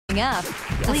up,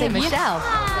 Leah Michelle.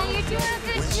 Hi, you're doing a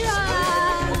good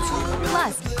job.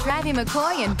 Plus, Travis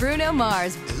McCoy and Bruno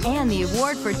Mars. And the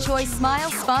Award for Choice Smile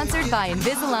sponsored by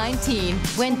Invisalign Teen.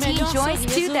 When Teen Choice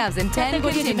 2010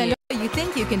 continues. You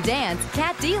Think You Can Dance,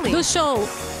 Cat Dealey. Do show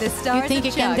The Stars You Think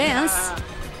You of Can Chuck. Dance.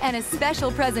 And a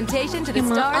special presentation to the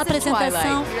Uma stars of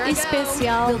apresentação Twilight.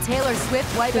 especial Will Taylor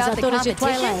Swift wipe dos out the atores de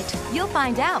competition? Twilight. You'll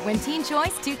find out when Teen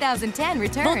Choice 2010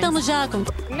 returns. Voltamos já com...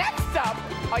 Next up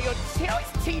are your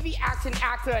Choice TV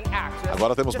actor and actress.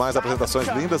 Agora temos mais apresentações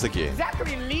lindas aqui. Zac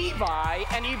Levi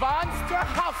and Yvonne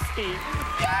Strahovski.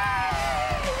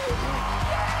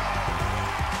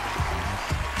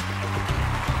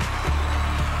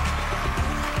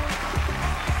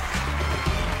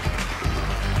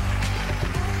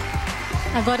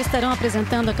 Agora estarão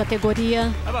apresentando a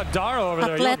categoria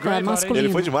atleta masculino.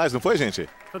 Ele foi demais, não foi, gente?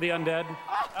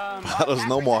 Para os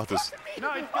não mortos.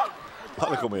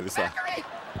 Olha como ele está.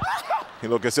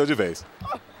 Enlouqueceu de vez.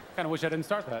 Kind of wish I didn't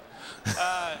start that.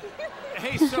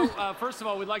 Hey, so first of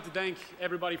all, we'd like to thank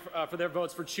everybody for their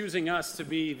votes for choosing us to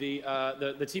be the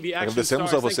TV action Agradecemos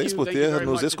stars. a vocês por ter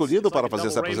nos escolhido para fazer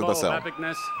essa apresentação.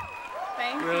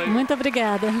 Muito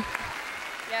obrigada.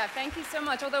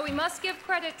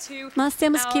 Nós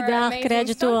temos que dar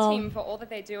crédito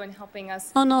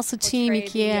ao nosso time,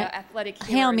 que é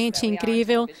realmente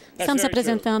incrível. Estamos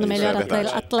apresentando o melhor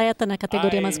atleta na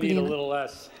categoria masculina.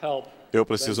 Eu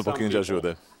preciso um pouquinho de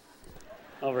ajuda.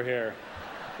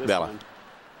 Dela.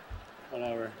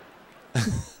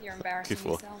 Que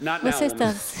for.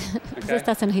 Você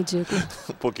está sendo ridículo.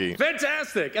 Um pouquinho.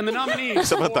 Fantastic! And the nominees.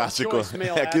 Isso é fantástico.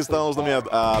 Aqui estão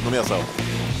a nomeação.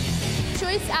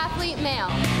 Choice Athlete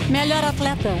Male. Melhor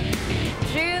atleta.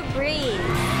 Drew Brees.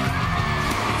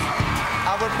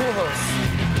 Albert Pujols.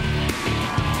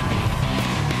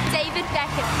 David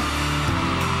Beckham.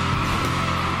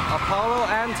 Apollo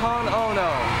Anton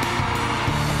Ono.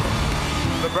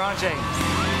 LeBron James.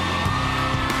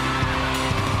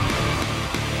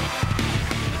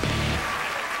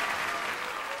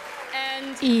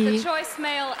 E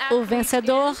o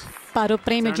vencedor para o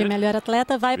prêmio de melhor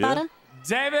atleta vai para...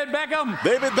 David Beckham.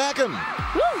 David Beckham.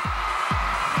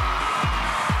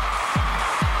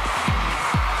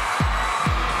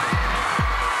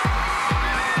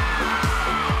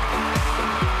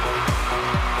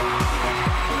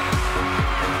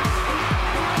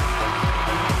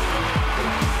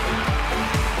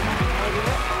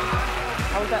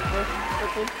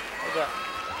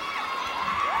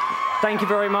 Thank you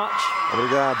very much.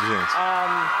 Obrigado, gente.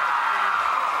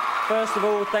 First of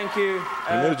all, thank you,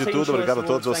 Primeiro de tudo, obrigado a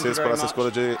todos vocês por essa escolha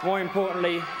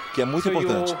que é muito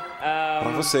importante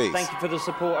para vocês.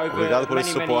 Obrigado por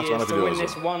esse suporte maravilhoso.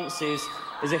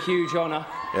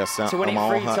 Essa é uma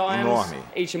honra enorme.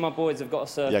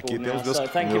 E aqui temos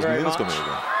meus meninos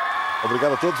comigo.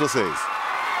 Obrigado a todos vocês.